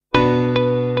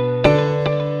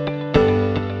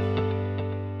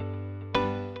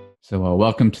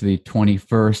Welcome to the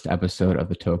 21st episode of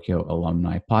the Tokyo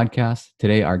Alumni Podcast.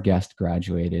 Today, our guest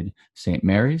graduated St.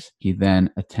 Mary's. He then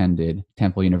attended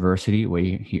Temple University, where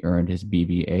he earned his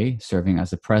BBA, serving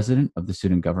as the president of the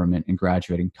student government and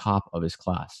graduating top of his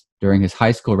class. During his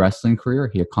high school wrestling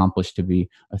career, he accomplished to be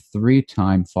a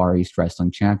 3-time Far East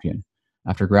wrestling champion.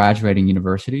 After graduating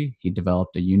university, he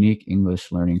developed a unique English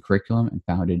learning curriculum and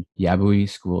founded Yabui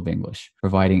School of English,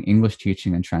 providing English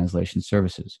teaching and translation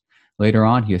services. Later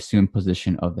on, he assumed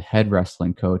position of the head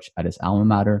wrestling coach at his alma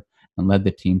mater and led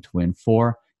the team to win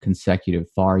 4 consecutive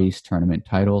Far East tournament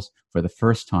titles for the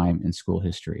first time in school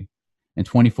history. In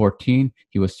 2014,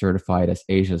 he was certified as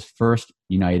Asia's first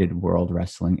United World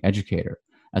Wrestling Educator.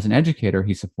 As an educator,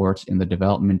 he supports in the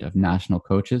development of national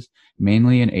coaches,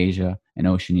 mainly in Asia and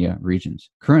Oceania regions.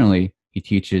 Currently, he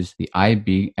teaches the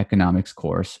IB Economics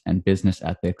course and Business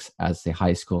Ethics as the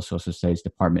high school social studies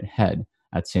department head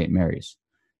at St. Mary's.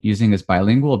 Using his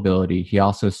bilingual ability, he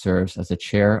also serves as the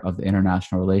chair of the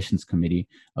International Relations Committee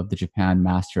of the Japan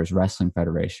Masters Wrestling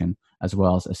Federation, as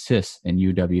well as assists in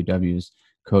UWW's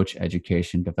coach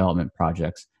education development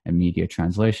projects and media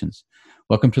translations.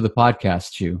 Welcome to the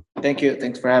podcast, Chu. Thank you.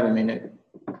 Thanks for having me, Nick.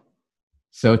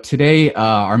 So today,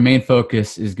 our main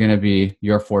focus is going to be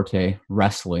your forte,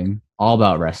 wrestling, all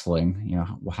about wrestling,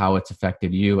 how it's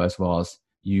affected you, as well as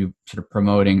you sort of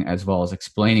promoting as well as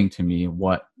explaining to me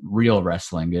what real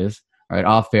wrestling is. All right,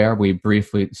 off air, we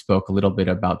briefly spoke a little bit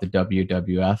about the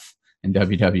WWF and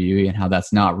WWE and how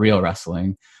that's not real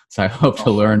wrestling. So I hope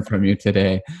to learn from you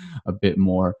today a bit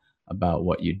more about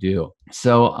what you do.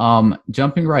 So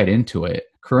jumping right into it,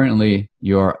 currently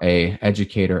you're a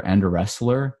educator and a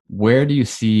wrestler. Where do you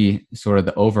see sort of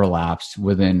the overlaps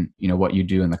within, what you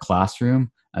do in the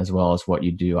classroom as well as what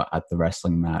you do at the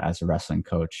wrestling mat as a wrestling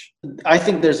coach? I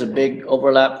think there's a big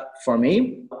overlap for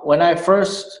me. When I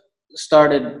first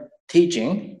started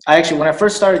teaching, I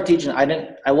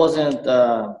wasn't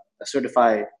a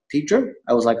certified teacher.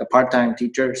 I was like a part-time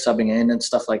teacher subbing in and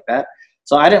stuff like that.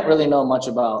 So I didn't really know much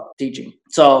about teaching.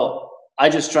 So I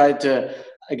just tried to,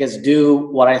 do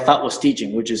what I thought was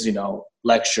teaching, which is,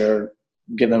 lecture,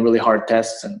 give them really hard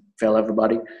tests and fail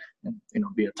everybody and,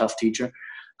 be a tough teacher.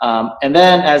 And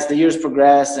then as the years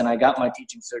progressed and I got my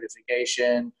teaching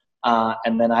certification,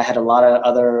 and then I had a lot of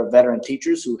other veteran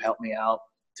teachers who helped me out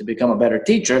to become a better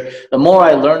teacher, the more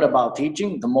I learned about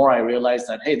teaching, the more I realized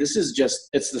that, hey,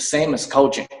 it's the same as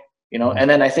coaching, And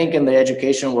then I think in the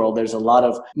education world, there's a lot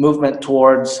of movement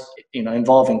towards,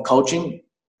 involving coaching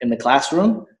in the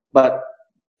classroom, but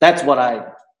that's what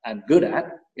I'm good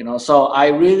at, So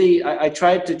I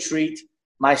tried to treat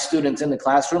my students in the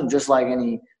classroom just like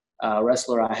any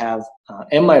wrestler I have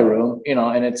in my room,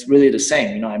 and it's really the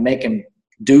same. I make them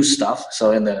do stuff.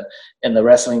 So in the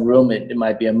wrestling room, it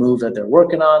might be a move that they're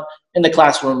working on. In the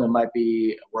classroom, it might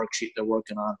be a worksheet they're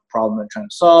working on, a problem they're trying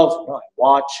to solve. I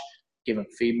watch, give them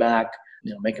feedback,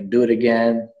 make them do it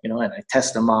again, and I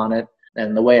test them on it.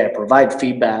 And the way I provide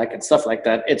feedback and stuff like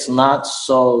that, it's not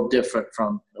so different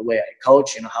from the way I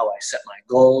coach, how I set my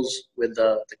goals with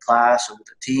the class or with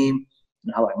the team,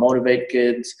 how I motivate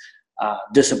kids.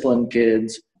 Discipline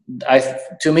kids.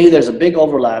 To me, there's a big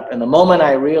overlap. And the moment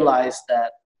I realized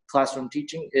that classroom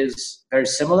teaching is very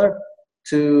similar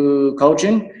to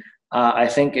coaching, I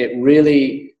think it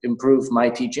really improved my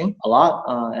teaching a lot.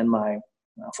 And my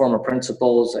former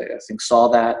principals, I think, saw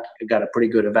that. I got a pretty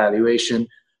good evaluation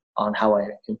on how I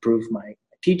improved my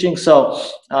teaching. So,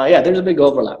 there's a big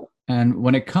overlap. And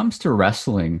when it comes to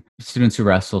wrestling, students who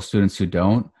wrestle, students who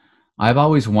don't, I've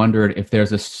always wondered if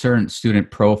there's a certain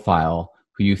student profile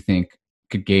who you think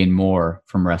could gain more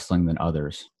from wrestling than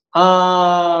others.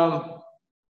 No.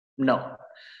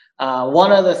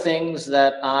 One of the things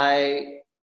that I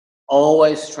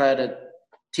always try to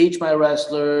teach my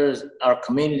wrestlers, our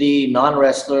community,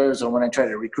 non-wrestlers, or when I try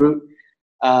to recruit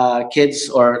kids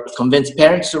or convince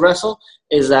parents to wrestle,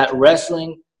 is that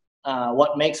wrestling,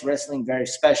 what makes wrestling very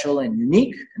special and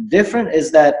unique and different is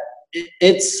that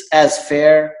it's as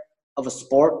fair of a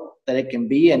sport that it can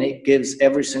be, and it gives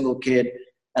every single kid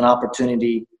an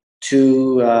opportunity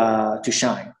to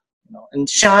shine. And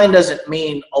shine doesn't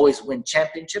mean always win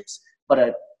championships, but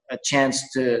a chance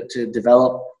to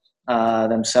develop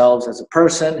themselves as a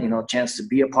person, a chance to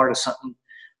be a part of something.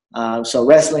 So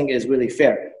wrestling is really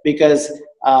fair because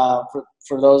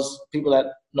for those people that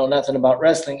know nothing about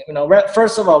wrestling,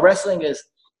 first of all, wrestling is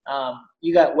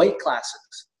you got weight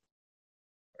classes,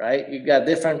 right? You got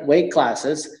different weight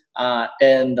classes.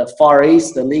 In the Far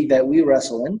East, the league that we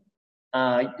wrestle in,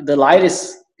 the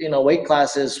lightest, weight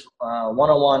class is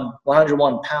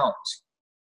 101 pounds,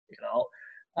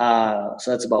 so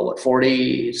that's about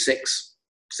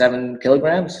 7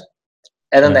 kilograms.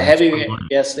 And then the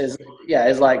heaviest is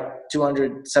like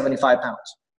 275 pounds.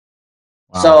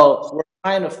 Wow. So we're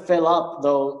trying to fill up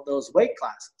those weight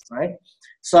classes, right?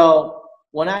 So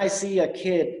when I see a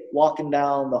kid walking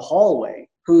down the hallway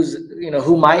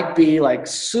who might be like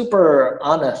super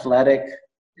unathletic,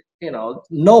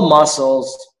 no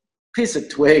muscles, piece of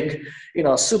twig,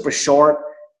 super short,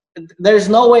 there's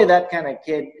no way that kind of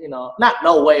kid, not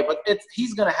no way, but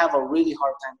he's going to have a really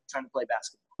hard time trying to play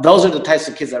basketball. Those are the types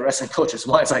of kids that wrestling coaches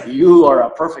want. It's like, you are a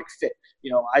perfect fit.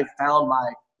 I found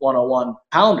my 101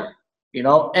 pounder,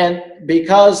 and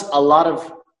because a lot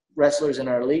of wrestlers in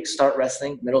our league start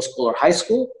wrestling middle school or high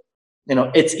school,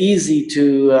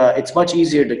 it's much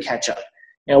easier to catch up.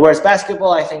 Whereas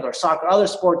basketball, I think, or soccer, other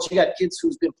sports, you got kids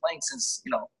who's been playing since,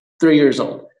 3 years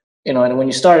old. And when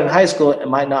you start in high school, it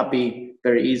might not be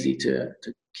very easy to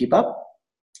keep up.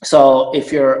 So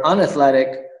if you're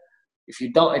unathletic, if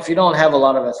you don't have a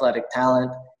lot of athletic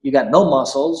talent, you got no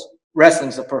muscles,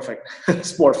 wrestling's the perfect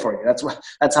sport for you.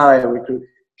 That's how I recruit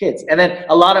kids. And then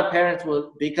a lot of parents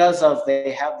will, because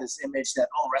they have this image that,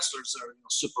 wrestlers are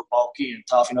super bulky and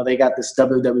tough. They got this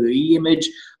WWE image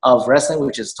of wrestling,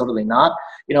 which is totally not.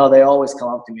 They always come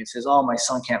up to me and says, "Oh, my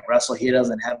son can't wrestle. He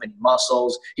doesn't have any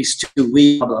muscles. He's too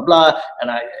weak, blah, blah, blah." And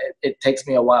it takes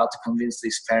me a while to convince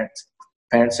these parents.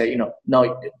 Parents say,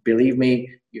 "No, believe me,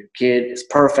 your kid is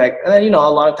perfect." And then, a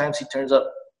lot of times he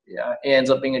ends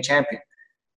up being a champion,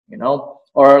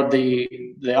 or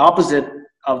the opposite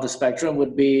of the spectrum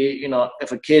would be,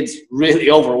 if a kid's really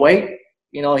overweight,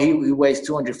 he weighs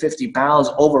 250 pounds,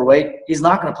 overweight, he's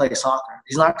not going to play soccer.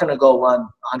 He's not going to go run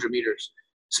 100 meters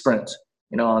sprints,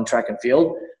 on track and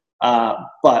field.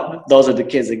 But those are the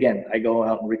kids, again, I go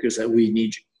out and recruit, say, "We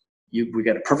need you. We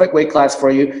got a perfect weight class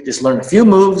for you. Just learn a few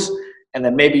moves, and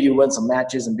then maybe you win some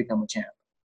matches and become a champ."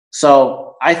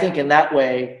 So I think in that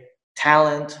way,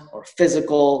 talent or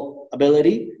physical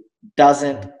ability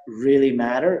doesn't really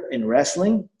matter in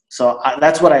wrestling. So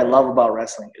that's what I love about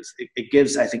wrestling, is it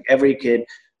gives, I think, every kid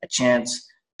a chance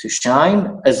to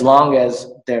shine as long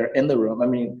as they're in the room. I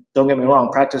mean, don't get me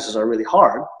wrong, practices are really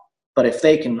hard, but if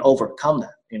they can overcome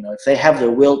that, if they have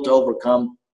the will to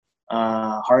overcome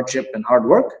hardship and hard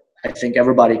work, I think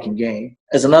everybody can gain.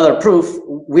 As another proof,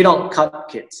 we don't cut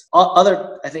kids.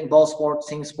 I think ball sports,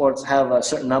 team sports have a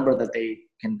certain number that they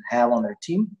can have on their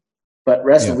team, but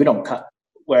wrestling, we don't cut.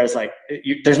 Whereas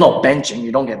there's no benching,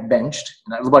 you don't get benched,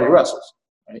 everybody wrestles,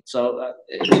 right? So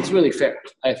it's really fair,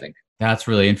 I think. That's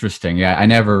really interesting. Yeah, I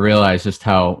never realized just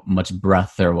how much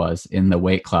breadth there was in the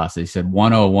weight class. They said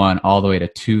 101 all the way to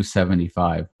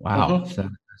 275. Wow. Mm-hmm. So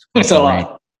it's a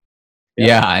lot.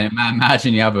 Yeah, I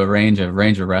imagine you have a range of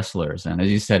wrestlers, and as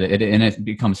you said, it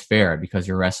becomes fair because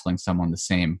you're wrestling someone the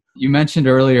same. You mentioned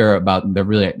earlier about the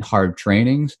really hard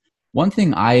trainings. One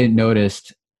thing I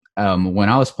noticed when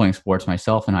I was playing sports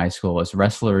myself in high school is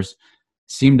wrestlers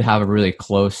seemed to have a really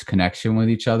close connection with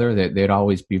each other. They'd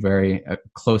always be a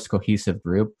close, cohesive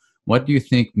group. What do you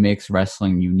think makes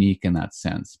wrestling unique in that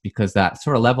sense? Because that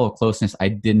sort of level of closeness I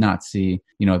did not see,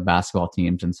 basketball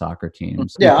teams and soccer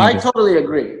teams. Yeah, I totally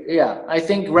agree. Yeah, I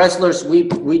think wrestlers, we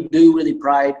do really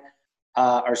pride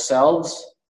ourselves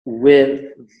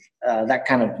with that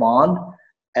kind of bond.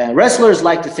 Wrestlers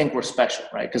like to think we're special,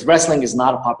 right? Because wrestling is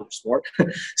not a popular sport.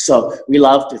 So we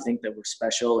love to think that we're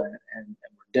special and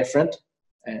we're different.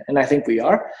 And I think we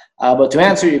are. But to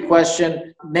answer your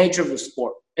question, nature of the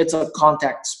sport, it's a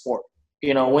contact sport.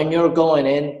 When you're going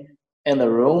in the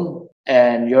room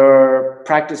and your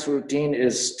practice routine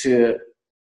is to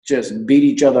just beat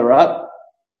each other up,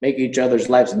 make each other's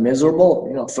lives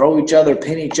miserable, throw each other,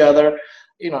 pin each other,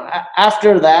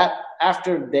 after that,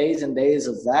 after days and days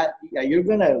of that, you're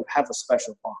going to have a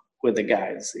special bond with the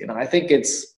guys. I think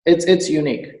it's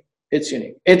unique. It's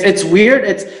unique. It's weird.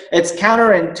 It's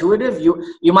counterintuitive.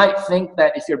 You might think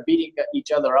that if you're beating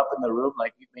each other up in the room,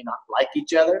 like, you may not like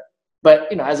each other.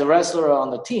 But, as a wrestler on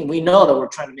the team, we know that we're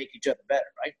trying to make each other better,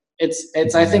 right?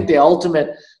 It's I think the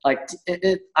ultimate,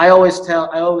 I always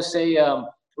say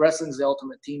wrestling's the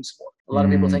ultimate team sport. A lot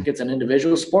of people think it's an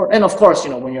individual sport. And of course,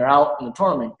 when you're out in the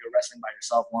tournament, you're wrestling by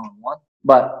yourself one-on-one.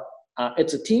 But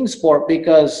it's a team sport,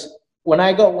 because when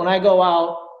I go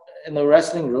out in the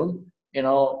wrestling room,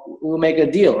 we'll make a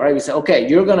deal, right? We say, okay,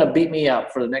 you're going to beat me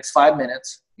up for the next 5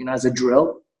 minutes, as a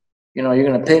drill. You're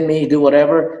going to pin me, do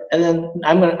whatever. And then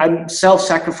I'm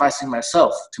self-sacrificing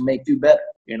myself to make you better.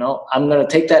 I'm going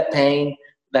to take that pain,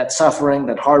 that suffering,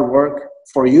 that hard work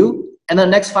for you. And the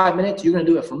next 5 minutes, you're going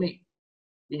to do it for me.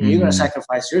 You're going to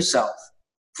sacrifice yourself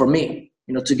for me,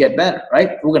 to get better,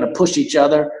 right? We're going to push each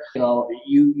other.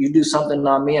 You do something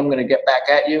on me, I'm going to get back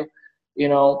at you.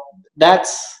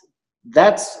 That's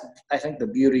I think the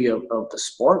beauty of the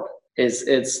sport.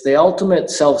 it's the ultimate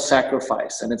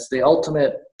self-sacrifice, and it's the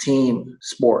ultimate team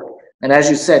sport. And as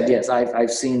you said, yes,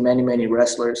 I've seen many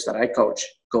wrestlers that I coach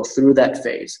go through that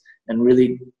phase and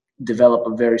really develop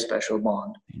a very special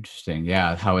bond. Interesting.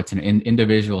 Yeah, how it's an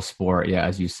individual sport. Yeah,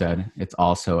 as you said, it's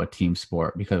also a team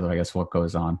sport because of, I guess, what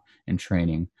goes on in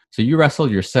training. So you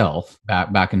wrestled yourself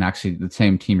back in actually the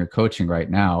same team you're coaching right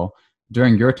now.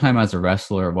 During your time as a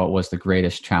wrestler, what was the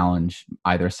greatest challenge,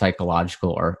 either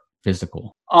psychological or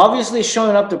physical? Obviously,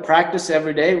 showing up to practice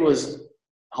every day was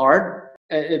hard.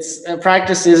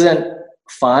 Practice isn't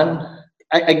fun.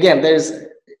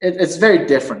 It's very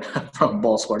different from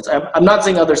ball sports. I'm not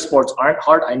saying other sports aren't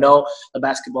hard. I know the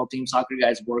basketball team, soccer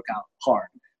guys work out hard,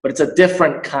 but it's a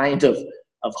different kind of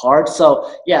hard.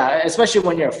 So yeah, especially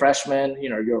when you're a freshman,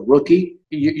 you're a rookie,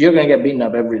 you're going to get beaten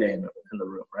up every day in the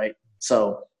room, right?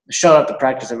 So showing up to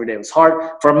practice every day was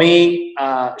hard. For me,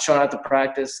 showing up to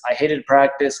practice, I hated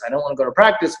practice. I don't want to go to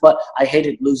practice, but I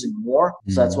hated losing more.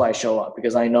 So that's why I show up,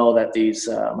 because I know that these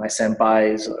my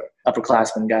senpais or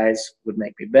upperclassmen guys would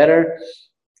make me better.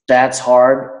 That's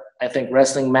hard. I think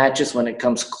wrestling matches, when it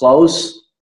comes close,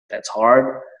 that's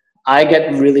hard. I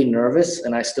get really nervous,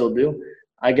 and I still do.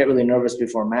 I get really nervous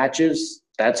before matches.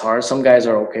 That's hard. Some guys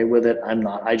are okay with it. I'm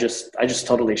not. I just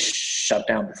totally shut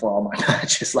down before all my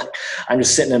matches. Like, I'm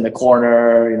just sitting in the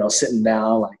corner, sitting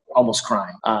down, like almost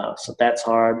crying. So that's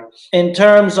hard. In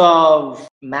terms of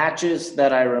matches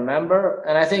that I remember,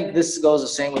 and I think this goes the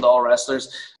same with all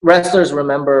wrestlers. Wrestlers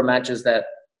remember matches that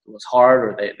was hard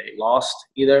or they lost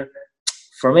either.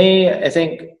 For me, I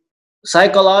think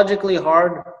psychologically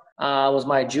hard was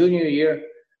my junior year.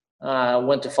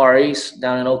 Went to Far East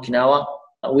down in Okinawa.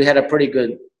 We had a pretty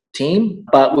good team,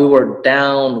 but we were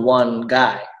down one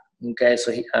guy. Okay,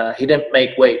 so he didn't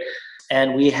make weight.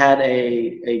 And we had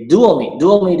a dual meet.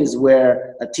 Dual meet is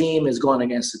where a team is going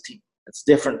against a team. It's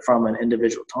different from an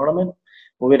individual tournament.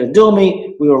 When we had a dual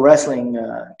meet, we were wrestling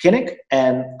Kinnick,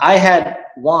 and I had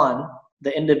won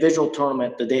the individual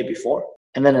tournament the day before.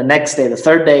 And then the next day, the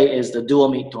third day, is the dual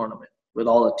meet tournament with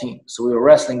all the teams. So we were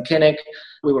wrestling Kinnick.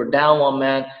 We were down one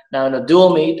man. Now in a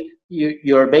dual meet,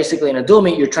 you're basically in a dual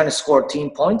meet, you're trying to score team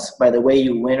points by the way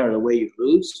you win or the way you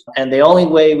lose. And the only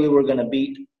way we were going to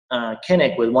beat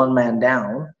Kinnick with one man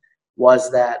down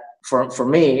was that for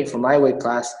me, for my weight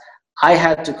class, I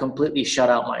had to completely shut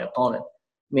out my opponent,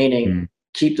 meaning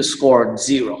keep the score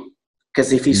 0.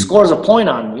 Because if he scores a point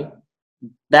on me,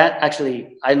 that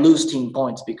actually, I lose team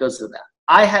points because of that.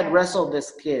 I had wrestled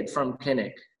this kid from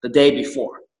Kinnick the day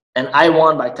before, and I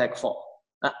won by tech fall.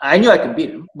 I knew I could beat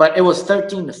him, but it was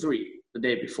 13-3 the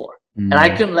day before. And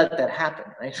I couldn't let that happen,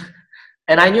 right?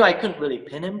 And I knew I couldn't really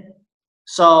pin him.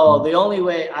 So the only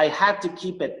way, I had to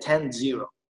keep it 10-0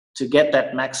 to get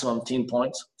that maximum team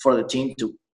points for the team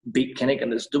to beat Kinnick in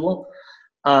this duel.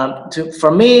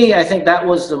 For me, I think I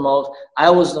was the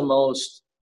most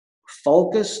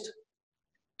focused,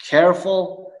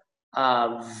 careful,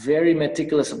 very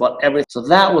meticulous about everything. So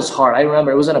that was hard. I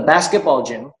remember it was in a basketball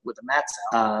gym with the mats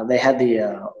out. They had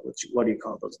the, what do you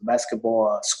call those? The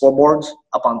basketball scoreboards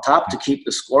up on top to keep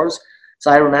the scores.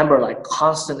 So I remember like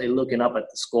constantly looking up at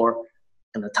the score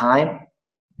and the time.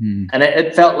 And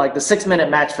it felt like the 6-minute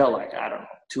match felt like, I don't know,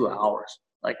 2 hours.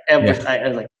 Like I was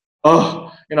like,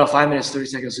 5 minutes, 30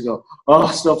 seconds to go. Oh,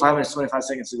 still 5 minutes, 25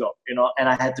 seconds to go, and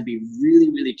I had to be really,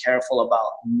 really careful about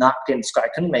not getting scored. I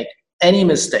couldn't make any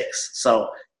mistakes. So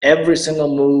every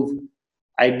single move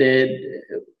I did,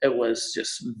 it was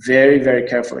just very, very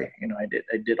carefully.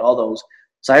 I did all those.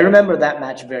 So I remember that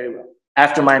match very well.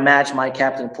 After my match, my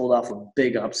captain pulled off a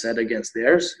big upset against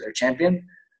their champion.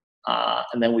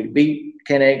 And then we beat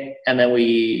Kinnick, and then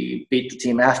we beat the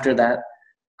team after that.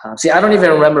 I don't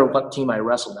even remember what team I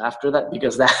wrestled after that,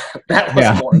 because that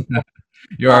was more.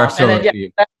 You are so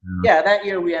lucky. That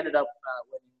year we ended up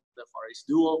winning the Far East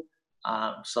duel.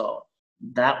 So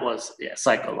that was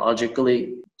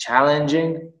psychologically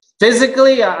challenging.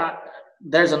 Physically,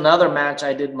 there's another match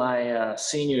I did my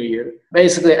senior year.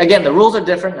 Basically, again, the rules are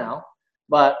different now,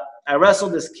 but I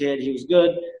wrestled this kid. He was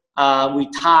good. We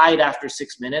tied after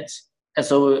 6 minutes, and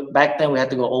so back then we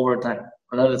had to go overtime,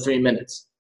 another 3 minutes.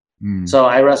 So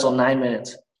I wrestled 9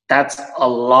 minutes. That's a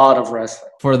lot of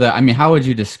wrestling. How would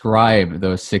you describe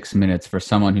those 6 minutes for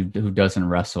someone who doesn't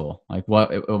wrestle? Like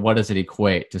what does it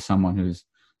equate to someone who's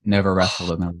never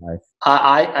wrestled in their life?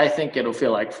 I think it'll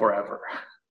feel like forever,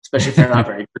 especially if they're not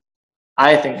very good.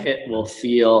 I think it will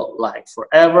feel like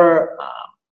forever.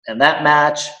 And that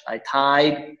match, I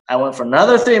tied. I went for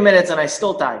another 3 minutes, and I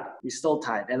still tied. We still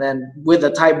tied. And then with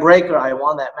the tiebreaker, I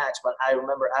won that match. But I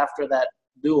remember after that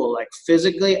duel, like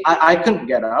physically, I couldn't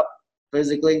get up.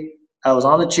 Physically, I was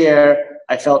on the chair.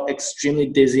 I felt extremely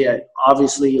dizzy.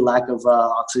 Obviously, lack of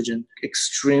oxygen,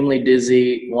 extremely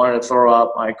dizzy, wanted to throw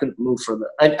up. I couldn't move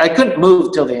I couldn't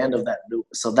move till the end of that duel.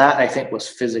 So that I think was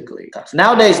physically tough.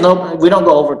 Nowadays, we don't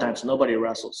go overtime, so nobody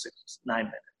wrestles 9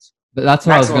 minutes. But that's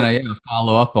what Maximum. I was going to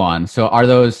follow up on. So are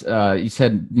those, you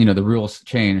said, the rules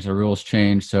change.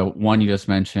 So one you just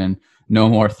mentioned, no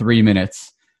more 3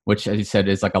 minutes, which as you said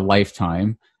is like a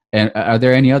lifetime. And are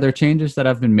there any other changes that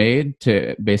have been made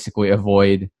to basically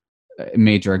avoid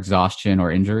major exhaustion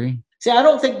or injury? See, I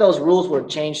don't think those rules were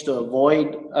changed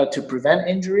to prevent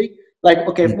injury. Like,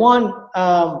 okay, one,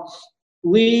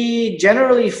 we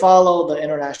generally follow the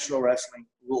international wrestling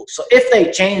rules. So if they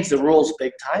change the rules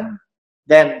big time,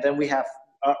 then we have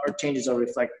our changes are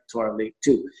reflected to our league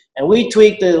too. And we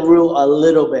tweak the rule a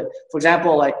little bit. For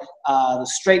example, like the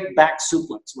straight back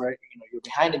suplex, where you're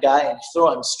behind a guy and you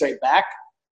throw him straight back.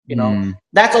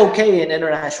 That's okay in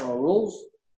international rules,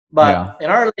 but in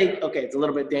our league, okay, it's a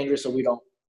little bit dangerous, so we don't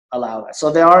allow that. So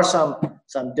there are some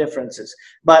differences,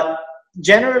 but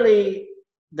generally,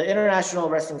 the International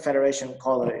Wrestling Federation,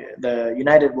 called the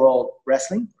United World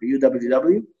Wrestling, or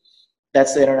UWW,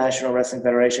 that's the International Wrestling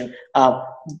Federation. A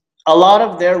lot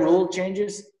of their rule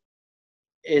changes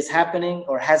is happening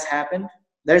or has happened.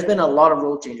 There's been a lot of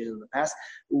rule changes in the past.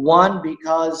 One,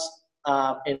 because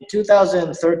in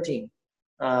 2013,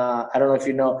 I don't know if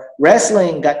you know,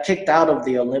 wrestling got kicked out of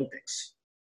the Olympics.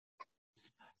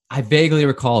 I vaguely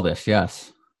recall this,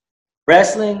 yes.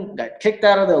 Wrestling got kicked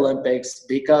out of the Olympics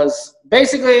because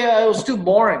basically it was too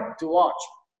boring to watch,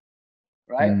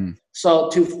 right? So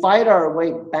to fight our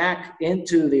way back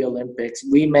into the Olympics,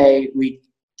 we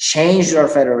changed our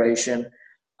federation.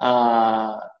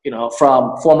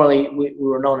 From formerly we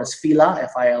were known as FILA,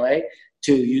 F-I-L-A,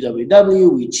 to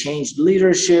UWW. We changed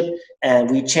leadership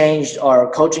and we changed our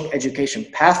coaching education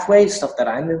pathway, stuff that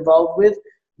I'm involved with.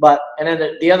 And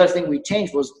then the other thing we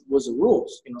changed was the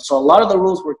rules. So a lot of the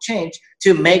rules were changed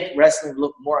to make wrestling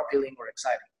look more appealing or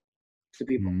exciting to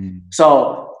people.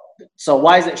 So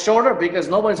why is it shorter? Because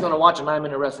nobody's going to watch a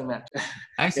 9-minute wrestling match.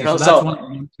 I see. So that's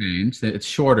one change. It's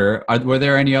shorter. Were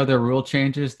there any other rule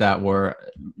changes that were,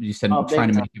 you said,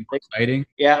 trying to make it more exciting?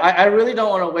 Yeah, I really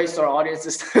don't want to waste our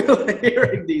audience's time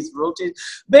hearing these rule changes.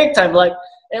 Big time. Like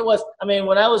it was,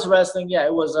 when I was wrestling,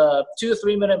 it was 2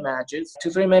 3-minute matches.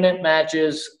 2 3-minute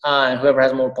matches, and whoever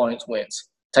has more points wins.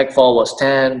 Tech fall was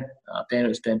 10, pin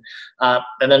was pin.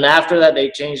 And then after that, they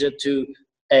changed it to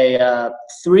a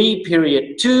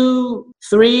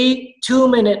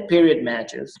 3-2-minute period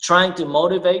matches, trying to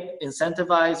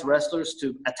incentivize wrestlers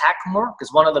to attack more,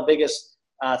 because one of the biggest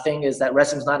thing is that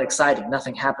wrestling's not exciting.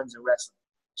 Nothing happens in wrestling.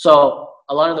 So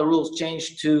a lot of the rules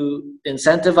changed to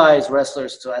incentivize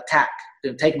wrestlers to attack,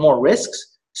 to take more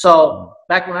risks. So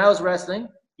back when I was wrestling,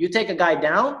 you take a guy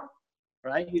down,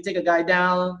 right? You take a guy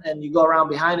down and you go around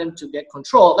behind him to get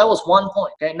control. That was 1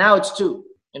 point. Okay, now it's 2.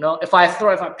 If I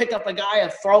pick up a guy and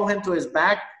throw him to his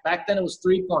back then it was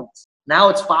 3 points. Now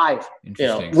it's 5.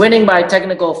 Winning by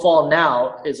technical fall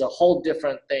now is a whole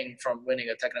different thing from winning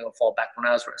a technical fall back when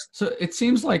I was wrestling. So it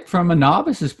seems like from a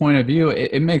novice's point of view,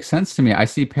 it makes sense to me. I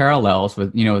see parallels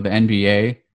with, the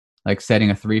NBA, like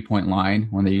setting a 3-point line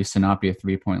when there used to not be a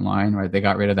 3-point line, right? They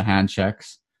got rid of the hand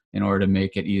checks in order to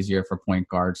make it easier for point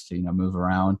guards to, move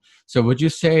around. So would you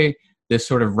say this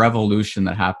sort of revolution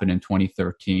that happened in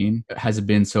 2013 has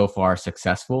been so far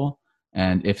successful?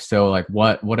 And if so, like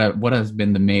what has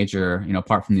been the major,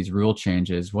 apart from these rule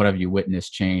changes, what have you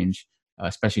witnessed change,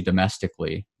 especially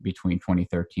domestically, between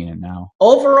 2013 and now?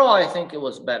 Overall, I think it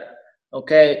was better.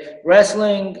 Okay,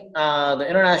 wrestling, the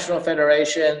International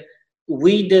Federation,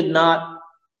 we did not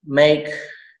make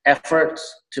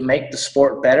efforts to make the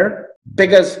sport better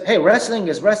because, hey, wrestling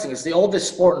is wrestling. It's the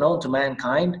oldest sport known to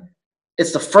mankind.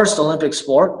 It's the first Olympic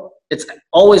sport. It's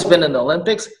always been in the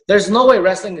Olympics. There's no way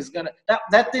wrestling is going to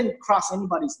 – that didn't cross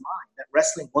anybody's mind that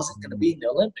wrestling wasn't going to be in the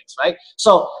Olympics, right?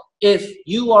 So if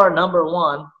you are number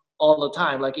one all the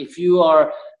time, like if you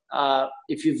are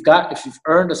if you've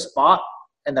earned a spot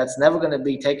and that's never going to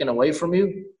be taken away from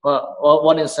you, well,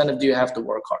 what incentive do you have to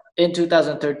work hard? In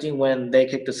 2013, when they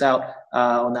kicked us out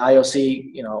on the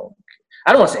IOC,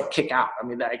 I don't want to say kick out.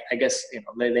 I guess,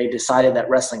 they decided that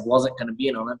wrestling wasn't going to be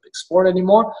an Olympic sport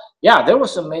anymore. Yeah, there were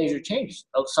some major changes.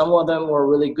 Some of them were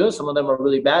really good. Some of them were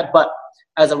really bad. But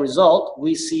as a result,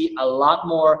 we see a lot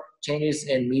more changes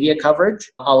in media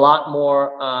coverage, a lot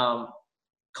more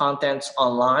contents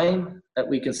online that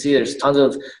we can see. There's tons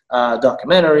of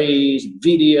documentaries,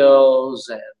 videos,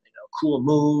 and cool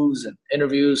moves and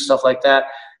interviews, stuff like that.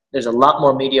 There's a lot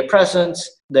more media presence.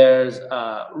 There's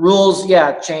rules,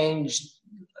 changed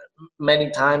many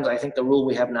times. I think the rule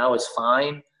we have now is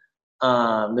fine.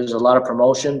 There's a lot of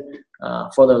promotion.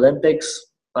 for the Olympics.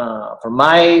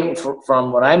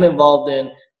 From what I'm involved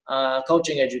in,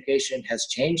 coaching education has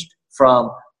changed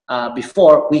from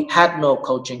before. We had no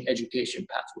coaching education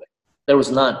pathway. There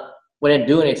was none. We didn't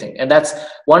do anything. And that's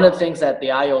one of the things that the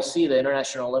IOC, the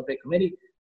International Olympic Committee,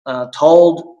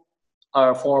 told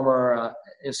our former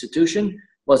institution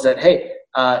was that, hey,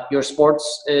 your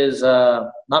sports is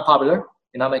not popular.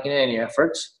 You're not making any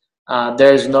efforts.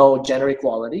 There's no gender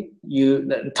equality.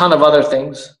 A ton of other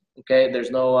things. Okay, there's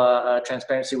no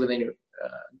transparency within your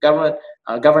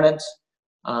governance.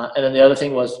 And then the other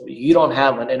thing was you don't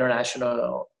have an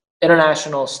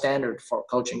international standard for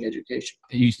coaching education.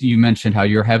 You mentioned how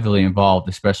you're heavily involved,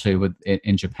 especially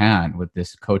in Japan, with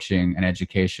this coaching and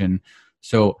education.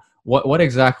 So what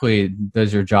exactly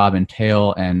does your job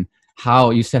entail, and how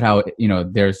you said how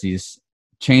there's these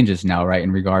changes now, right,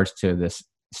 in regards to this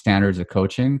standards of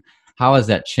coaching? How has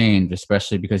that changed,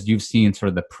 especially because you've seen sort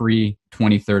of the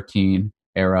pre-2013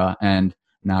 era, and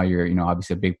now you're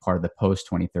obviously a big part of the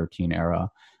post-2013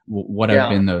 era. What have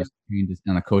been those changes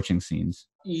in the coaching scenes?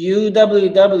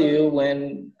 UWW,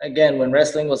 when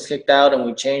wrestling was kicked out and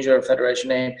we changed our federation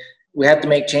name, we had to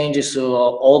make changes to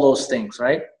all those things,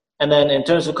 right? And then in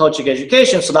terms of coaching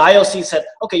education, so the IOC said,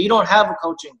 okay, you don't have a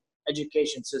coaching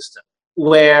education system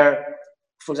where,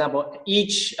 for example,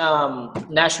 each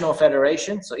national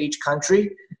federation, so each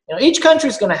country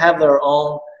is going to have their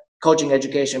own coaching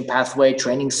education pathway,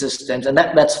 training systems, and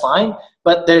that's fine.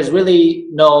 But there's really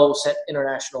no set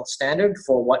international standard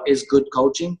for what is good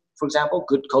coaching. For example,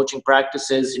 good coaching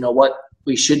practices, what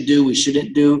we should do, we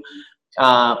shouldn't do.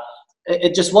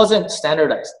 It just wasn't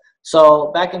standardized.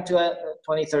 So back in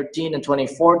 2013 and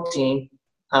 2014,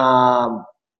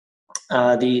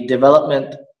 the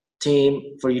development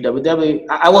team for UWW,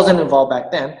 I wasn't involved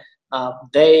back then.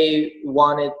 They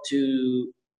wanted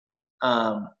to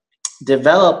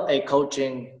develop a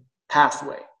coaching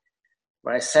pathway,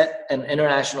 right? Set an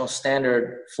international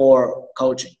standard for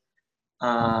coaching.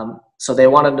 So they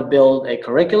wanted to build a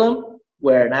curriculum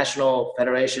where national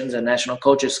federations and national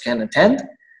coaches can attend,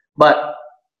 but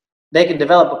they can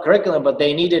develop a curriculum, but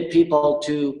they needed people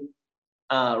to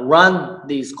run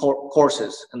these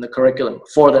courses in the curriculum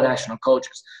for the national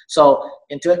coaches. So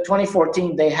in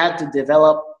 2014, they had to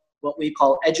develop what we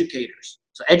call educators.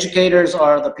 So educators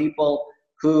are the people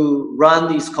who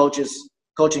run these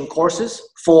coaching courses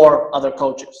for other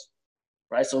coaches,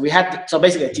 right? So so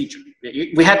basically a teacher.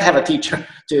 We had to have a teacher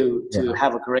to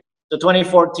have a curriculum. So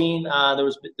 2014, there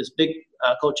was this big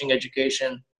coaching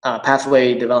education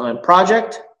pathway development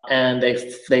project, and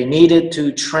they needed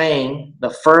to train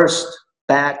the first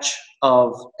batch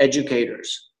of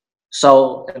educators.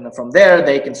 So and from there,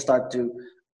 they can start to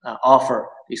offer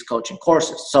these coaching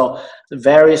courses. So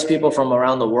various people from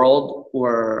around the world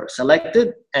were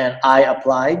selected, and I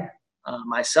applied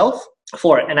myself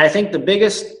for it. And I think the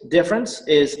biggest difference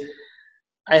is,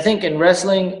 I think in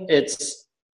wrestling, it's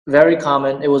very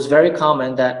common. It was very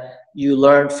common that you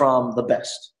learn from the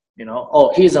best.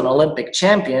 Oh, he's an Olympic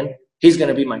champion, he's going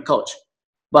to be my coach.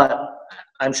 But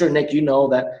I'm sure, Nick,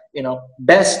 that,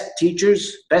 best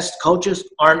teachers, best coaches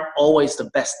aren't always the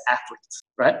best athletes,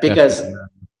 right? Because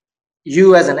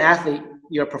you as an athlete,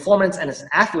 your performance as an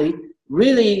athlete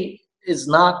really is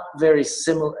not very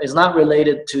similar, is not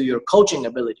related to your coaching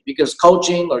ability, because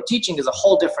coaching or teaching is a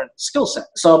whole different skill set.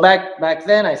 So back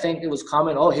then, I think it was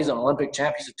common, oh, he's an Olympic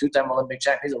champ, he's a two-time Olympic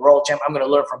champ, he's a world champ, I'm going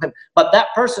to learn from him. But that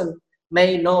person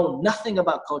may know nothing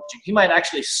about coaching. He might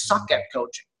actually suck at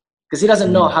coaching because he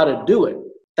doesn't know how to do it.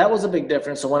 That was a big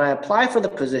difference. So when I applied for the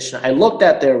position, I looked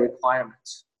at their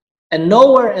requirements. And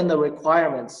nowhere in the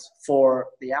requirements for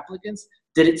the applicants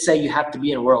did it say you have to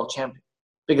be a world champion,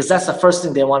 because that's the first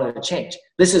thing they wanted to change.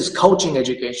 This is coaching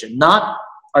education, not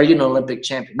are you an Olympic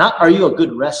champion, not are you a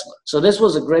good wrestler. So this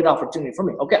was a great opportunity for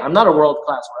me. Okay, I'm not a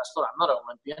world-class wrestler, I'm not an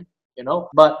Olympian,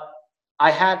 but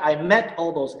I met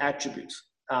all those attributes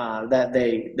that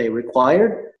they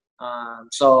required.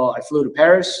 So I flew to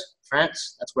Paris,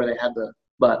 France. That's where they had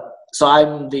so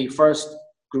I'm the first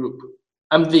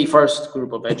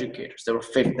group of educators. There were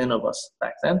 15 of us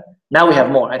back then. Now we have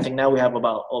more. I think now we have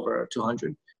about over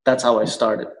 200. That's how I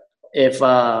started. If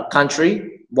a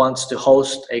country wants to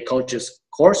host a coach's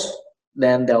course,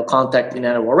 then they'll contact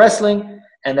United World Wrestling.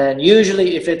 And then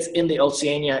usually if it's in the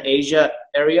Oceania, Asia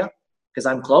area, because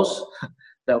I'm close,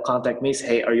 they'll contact me, say,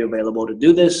 hey, are you available to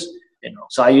do this?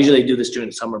 So I usually do this during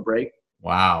the summer break.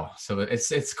 Wow. So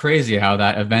it's crazy how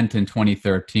that event in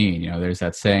 2013, there's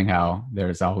that saying how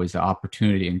there's always an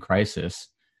opportunity in crisis,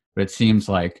 but it seems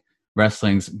like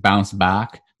wrestling's bounced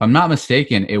back. If I'm not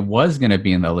mistaken, it was going to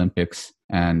be in the Olympics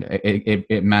and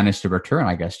it managed to return,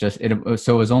 I guess. So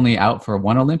it was only out for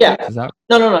one Olympics. Yeah. Is that?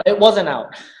 No, it wasn't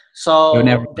out. It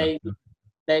never. So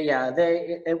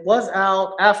it was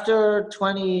out after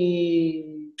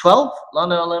 2012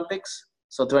 London Olympics,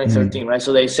 so 2013, right?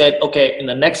 So they said, okay, in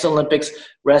the next Olympics,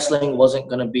 wrestling wasn't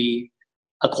going to be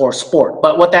a core sport.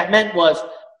 But what that meant was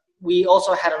we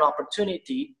also had an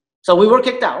opportunity. So we were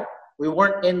kicked out. We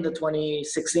weren't in the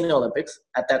 2016 Olympics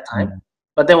at that time.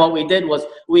 But then what we did was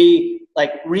we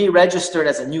like re-registered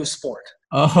as a new sport.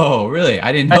 Oh, really?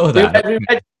 I didn't know that. We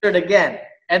registered again,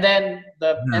 and then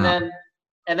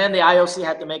and then the IOC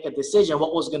had to make a decision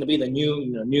what was going to be the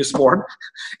new sport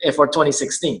for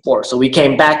 2016. So we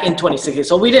came back in 2016.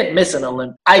 So we didn't miss an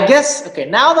Olympic. I guess, okay,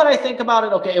 now that I think about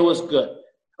it, okay, it was good.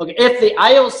 Okay, if the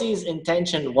IOC's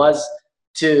intention was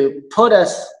to put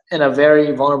us in a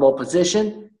very vulnerable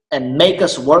position and make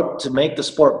us work to make the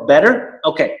sport better,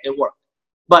 okay, it worked.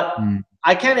 But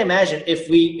I can't imagine if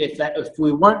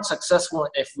we weren't successful,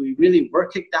 if we really were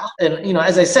kicked out. And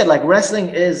as I said, like wrestling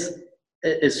is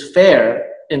fair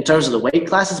in terms of the weight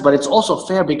classes, but it's also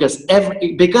fair because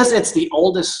it's the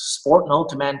oldest sport known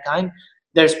to mankind.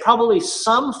 There's probably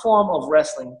some form of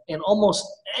wrestling in almost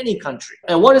any country.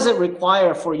 And what does it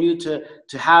require for you to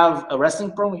have a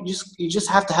wrestling program? You just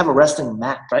have to have a wrestling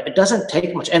mat, right? It doesn't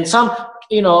take much. And some,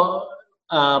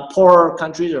 poorer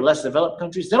countries or less developed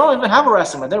countries, they don't even have a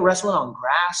wrestling mat. They're wrestling on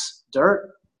grass, dirt.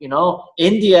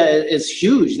 India is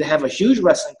huge. They have a huge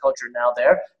wrestling culture now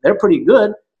there. They're pretty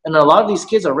good. And a lot of these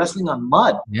kids are wrestling on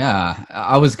mud. Yeah,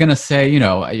 I was going to say,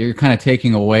 you're kind of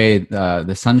taking away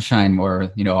the sunshine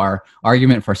or, our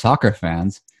argument for soccer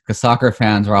fans, because soccer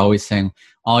fans are always saying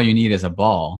all you need is a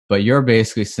ball. But you're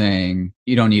basically saying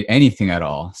you don't need anything at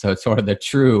all. So it's sort of the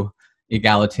true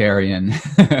egalitarian,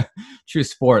 true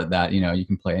sport that, you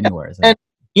can play anywhere. And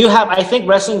I think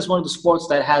wrestling is one of the sports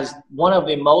that has one of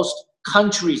the most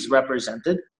countries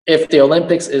represented. If the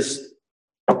Olympics is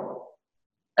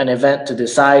an event to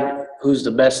decide who's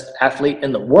the best athlete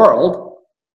in the world,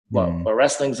 well,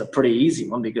 wrestling's a pretty easy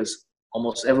one because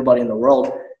almost everybody in the world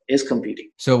is competing.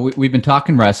 So we've been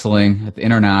talking wrestling at the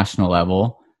international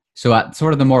level. So at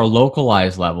sort of the more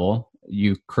localized level,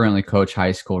 you currently coach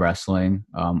high school wrestling.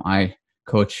 I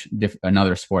coach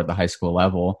another sport at the high school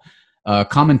level. A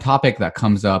common topic that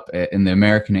comes up in the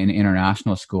American and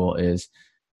international school is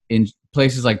in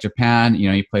places like Japan,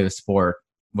 you play the sport,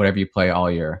 whatever you play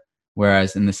all year.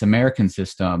 Whereas in this American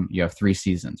system, you have 3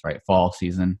 seasons, right? Fall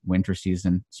season, winter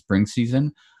season, spring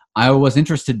season. I was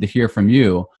interested to hear from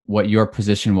you what your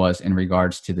position was in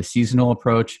regards to the seasonal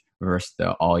approach versus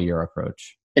the all-year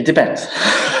approach. It depends.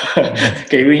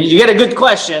 Okay, when you get a good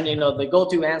question, the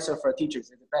go-to answer for teachers,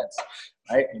 it depends,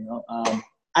 right?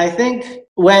 I think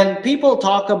when people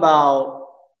talk about,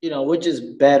 which is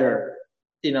better,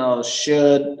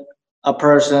 should a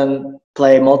person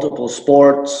play multiple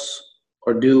sports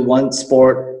or do one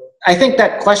sport? I think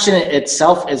that question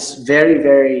itself is very,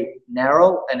 very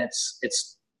narrow, and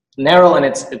it's narrow and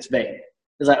it's vague.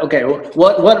 It's like, okay,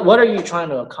 what are you trying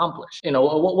to accomplish?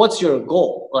 What's your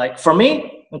goal? Like for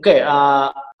me, okay,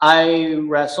 I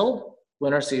wrestled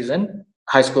winter season,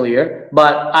 high school year,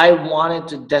 but I wanted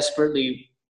to desperately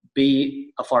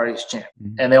be a Far East champ.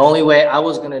 And the only way I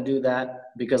was going to do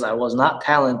that, because I was not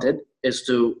talented, is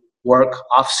to work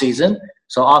off season.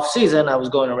 So off season, I was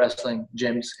going to wrestling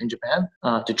gyms in Japan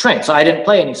to train. So I didn't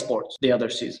play any sports the other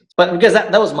seasons, but because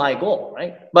that was my goal,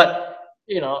 right? But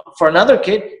for another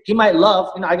kid, he might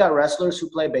love. I got wrestlers who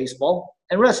play baseball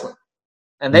and wrestling,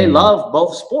 and they love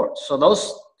both sports. So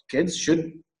those kids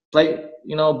should play,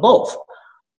 both.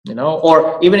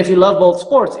 Or even if you love both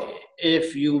sports,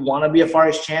 if you want to be a Far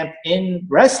East champ in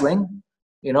wrestling,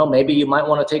 maybe you might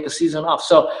want to take a season off.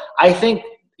 So I think,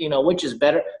 which is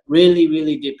better, really,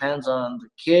 really depends on the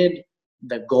kid,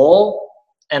 the goal.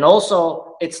 And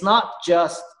also, it's not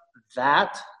just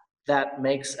that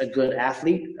makes a good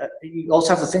athlete. You also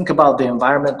have to think about the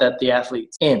environment that the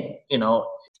athlete's in.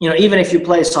 Even if you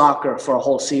play soccer for a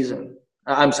whole season,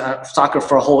 soccer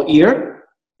for a whole year,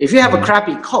 if you have a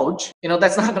crappy coach,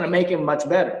 that's not going to make him much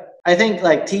better. I think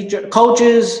like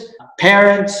coaches,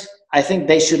 parents, I think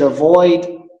they should avoid,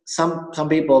 some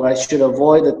people, right, should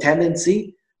avoid the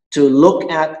tendency to look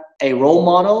at a role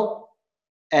model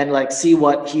and like see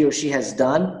what he or she has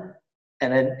done,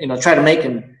 and then try to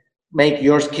make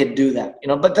your kid do that.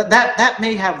 But that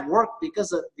may have worked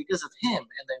because of him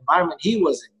and the environment he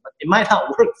was in, but it might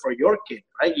not work for your kid,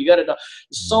 right? You got to know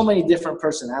so many different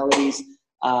personalities,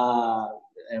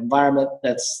 environment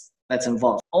that's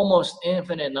involved, almost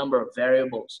infinite number of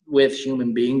variables with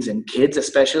human beings and kids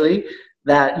especially,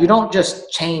 that you don't just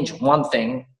change one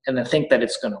thing and then think that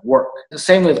it's going to work. The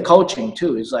same with coaching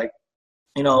too. Is like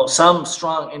some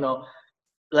strong,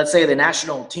 let's say the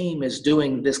national team is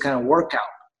doing this kind of workout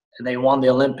and they won the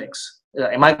Olympics.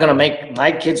 Am I going to make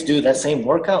my kids do that same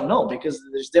workout? No, because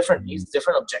there's different needs,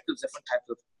 different objectives, different types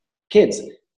of kids.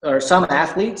 Or some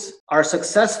athletes are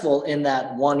successful in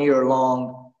that 1 year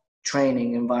long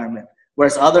training environment,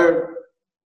 whereas other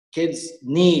kids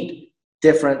need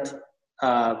different,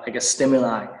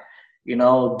 stimuli,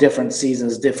 different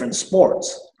seasons, different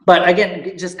sports. But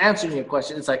again, just answering your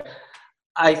question, it's like,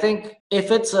 I think if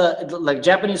it's like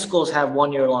Japanese schools have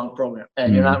 1 year long program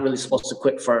and you're not really supposed to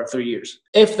quit for 3 years.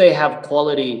 If they have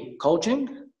quality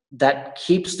coaching that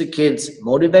keeps the kids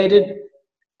motivated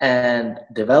and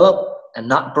develop and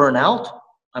not burn out,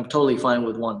 I'm totally fine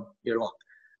with 1 year long.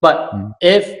 But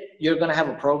if you're going to have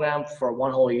a program for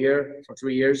 1 whole year, for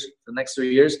 3 years, the next 3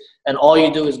 years, and all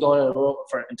you do is go in a room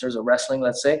in terms of wrestling,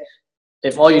 let's say,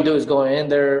 if all you do is going in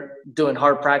there, doing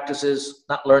hard practices,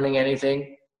 not learning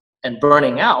anything, and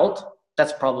burning out,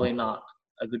 that's probably not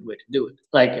a good way to do it.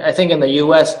 Like, I think in the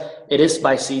US, it is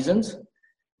by seasons,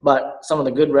 but some of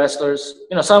the good wrestlers,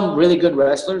 some really good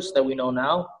wrestlers that we know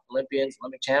now, Olympians,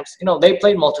 Olympic champs, they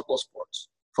played multiple sports.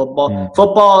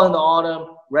 Football in the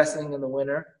autumn, wrestling in the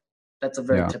winter. That's a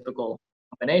very typical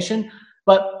combination.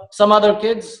 But some other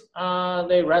kids,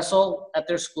 they wrestle at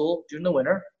their school during the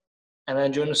winter, and then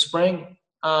during the spring,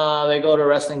 they go to a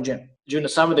wrestling gym. During the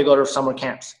summer, they go to summer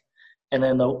camps. And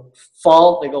then the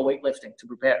fall, they go weightlifting to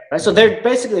prepare. Right? So they're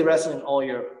basically wrestling all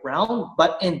year round,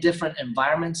 but in different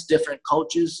environments, different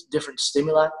coaches, different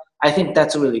stimuli. I think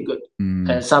that's really good.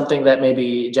 And something that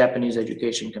maybe Japanese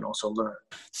education can also learn.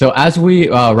 So as we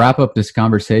wrap up this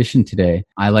conversation today,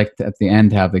 I like to, at the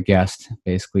end, have the guest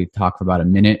basically talk for about a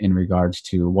minute in regards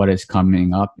to what is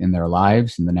coming up in their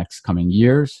lives in the next coming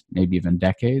years, maybe even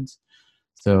decades.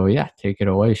 So yeah, take it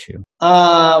away, Shu.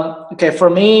 Okay, for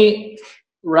me,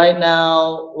 right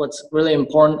now, what's really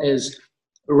important is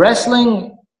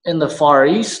wrestling in the Far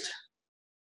East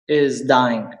is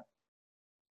dying.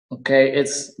 Okay,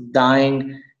 it's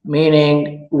dying,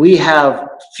 meaning we have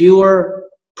fewer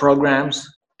programs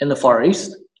in the Far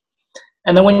East.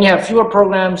 And then when you have fewer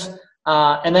programs,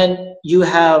 and then you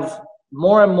have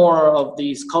more and more of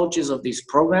these coaches of these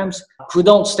programs who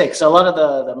don't stick. So a lot of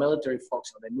the military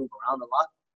folks, they move around a lot.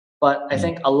 But I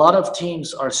think a lot of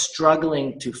teams are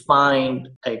struggling to find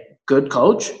a good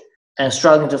coach and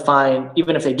struggling to find,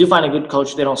 even if they do find a good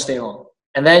coach, they don't stay long.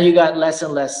 And then you got less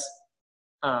and less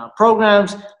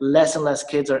programs, less and less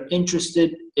kids are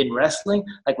interested in wrestling.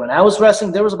 Like when I was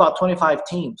wrestling, there was about 25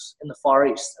 teams in the Far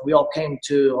East. And we all came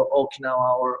to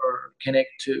Okinawa or Kinnick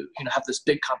to have this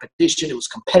big competition. It was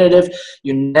competitive.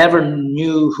 You never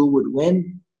knew who would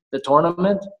win the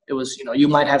tournament. It was, you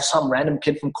might have some random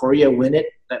kid from Korea win it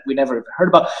that we never even heard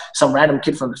about, some random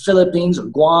kid from the Philippines or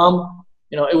Guam.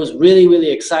 It was really,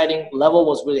 really exciting. Level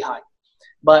was really high.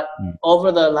 But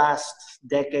over the last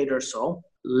decade or so,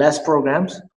 less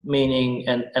programs, meaning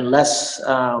and less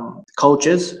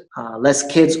coaches, less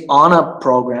kids on a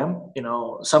program.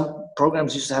 Some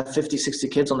programs used to have 50, 60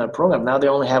 kids on their program. Now they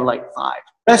only have like 5.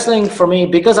 Wrestling for me,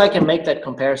 because I can make that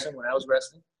comparison when I was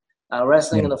wrestling,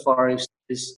 wrestling in the Far East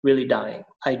is really dying.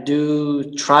 I do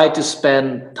try to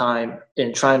spend time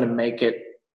in trying to make it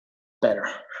better.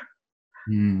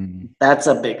 That's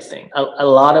a big thing. A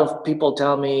lot of people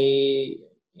tell me,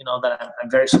 that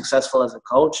I'm very successful as a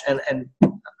coach, and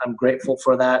I'm grateful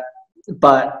for that.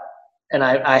 But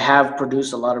I have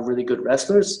produced a lot of really good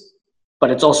wrestlers,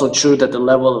 but it's also true that the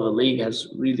level of the league has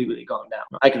really, really gone down.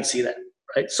 I can see that,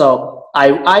 right? So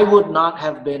I would not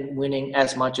have been winning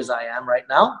as much as I am right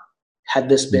now had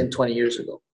this been 20 years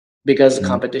ago, because the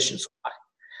competition's so high.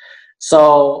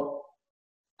 So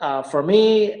for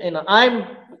me,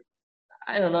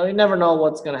 I don't know, you never know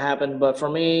what's going to happen. But for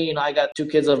me, I got 2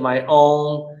 kids of my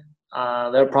own.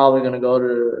 They're probably going to go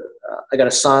to, I got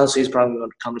a son, so he's probably going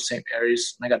to come to St.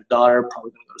 Mary's. And I got a daughter,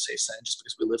 probably going to go to St. San just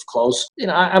because we live close.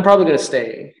 I'm probably going to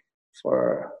stay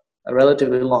for a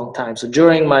relatively long time. So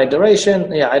during my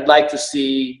duration, I'd like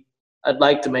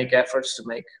to make efforts to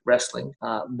make wrestling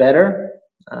better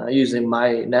using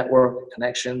my network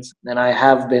connections. And I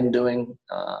have been doing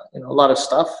a lot of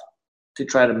stuff to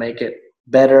try to make it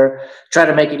better, try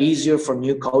to make it easier for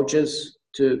new coaches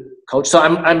to coach. So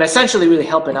I'm essentially really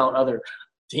helping out other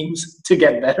teams to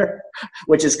get better,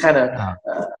 which is kind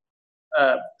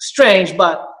of strange,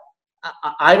 but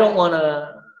I don't want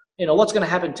to, what's going to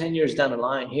happen 10 years down the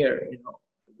line here?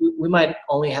 We might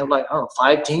only have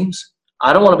 5 teams.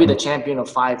 I don't want to be the champion of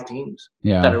 5 teams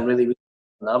that are really, really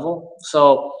level.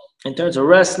 So in terms of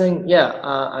wrestling,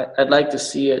 I'd like to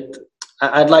see it.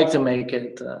 I'd like to make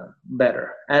it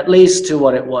better, at least to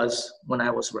what it was when I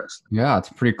was wrestling. Yeah, it's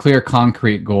a pretty clear,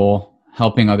 concrete goal.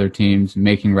 helping other teams,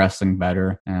 making wrestling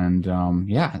better. And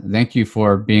yeah, thank you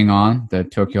for being on the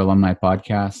Tokyo Alumni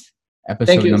Podcast, Thank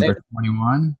episode you. number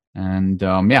 21. And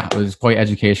yeah, it was quite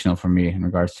educational for me in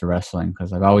regards to wrestling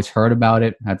because I've always heard about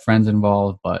it, had friends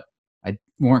involved, but I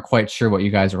weren't quite sure what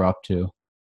you guys are up to,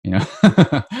 you know.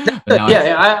 But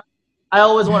now I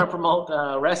always want to promote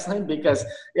wrestling because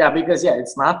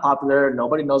it's not popular.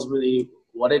 Nobody knows really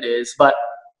what it is. But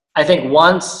I think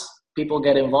once people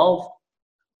get involved,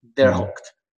 they're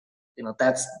hooked. You know,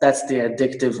 that's the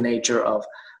addictive nature of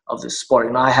the sport.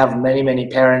 You know, I have many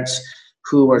parents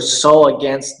who are so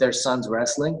against their son's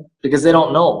wrestling because they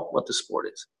don't know what the sport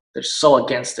is. They're so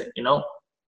against it, you know.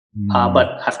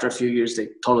 But after a few years, they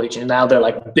totally change. Now they're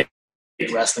like big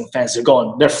wrestling fans.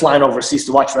 They're flying overseas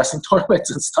to watch wrestling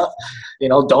tournaments and stuff, you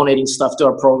know, donating stuff to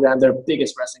our program. They're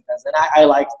biggest wrestling fans. And I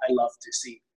love to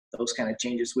see those kind of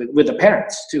changes with the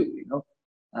parents too, you know,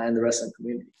 and the wrestling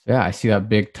community. Yeah, I see that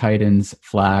big Titans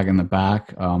flag in the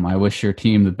back. I wish your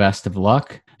team the best of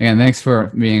luck. Again, thanks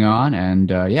for being on. And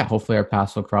yeah, hopefully our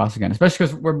paths will cross again, especially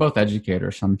because we're both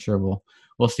educators. So I'm sure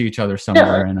we'll see each other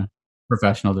somewhere in a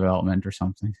professional development or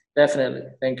something. Definitely.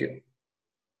 Thank you.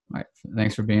 All right.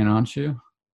 Thanks for being on, Shu,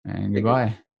 and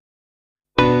goodbye.